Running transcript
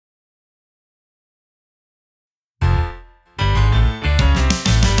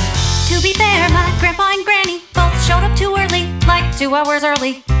Grandpa and Granny both showed up too early, like 2 hours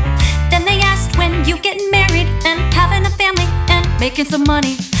early. Then they asked when you getting married and having a family and making some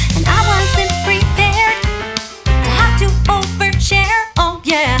money. And I wasn't prepared to have to overshare, oh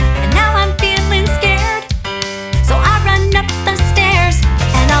yeah. And now I'm feeling scared, so I run up the stairs,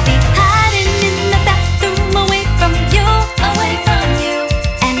 and I'll be hiding in the bathroom away from you, away from you.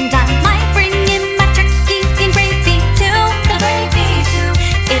 And I might bring in my turkey and gravy too, the gravy too.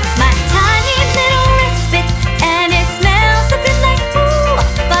 It's my tiny little respite, and it smells a bit like ooh,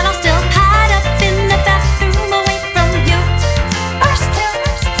 but I'll still hide up in the bathroom away from you.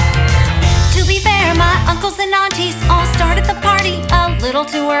 To be fair, my uncles and aunties all started the party a little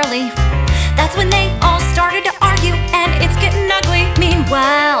too early. That's when they all started to argue, and it's getting ugly.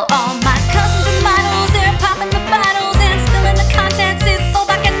 Meanwhile, all my cousins and models, they're popping the bottles and spilling the contents. It's so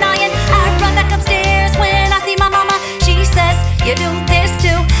bacchanalian. I run back upstairs when I see my mama. She says, you do this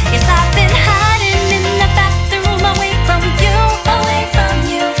too. Yes, I've been hiding in the bathroom away from you, away from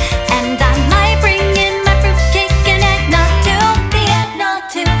you. And I might bring in my fruitcake and eggnog too, the eggnog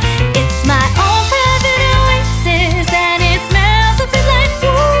too. It's my own private oasis, and it smells a bit like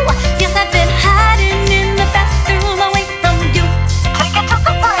ooh. Yes, I've been hiding in the bathroom away from you. Take it to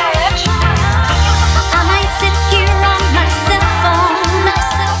the fridge. I might sit here on my cell phone.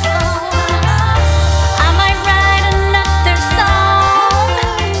 I might write another song.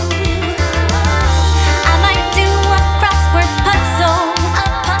 I might do a crossword puzzle.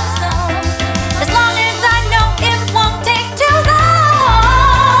 As long as I know it won't take too long.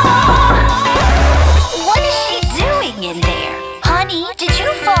 What is she doing in there? Honey, did you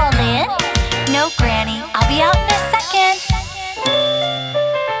fall in? No, Granny, I'll be out in a second.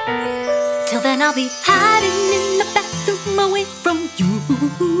 Till then I'll be hiding in the bathroom away from you.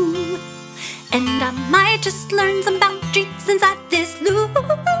 And I might just learn some boundaries inside this loop.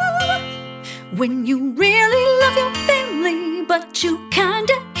 When you really love your family, but you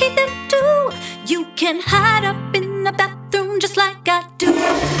kinda hate them too, you can hide up in the bathroom just like I do.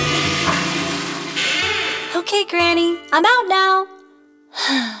 Okay, Granny, I'm out now.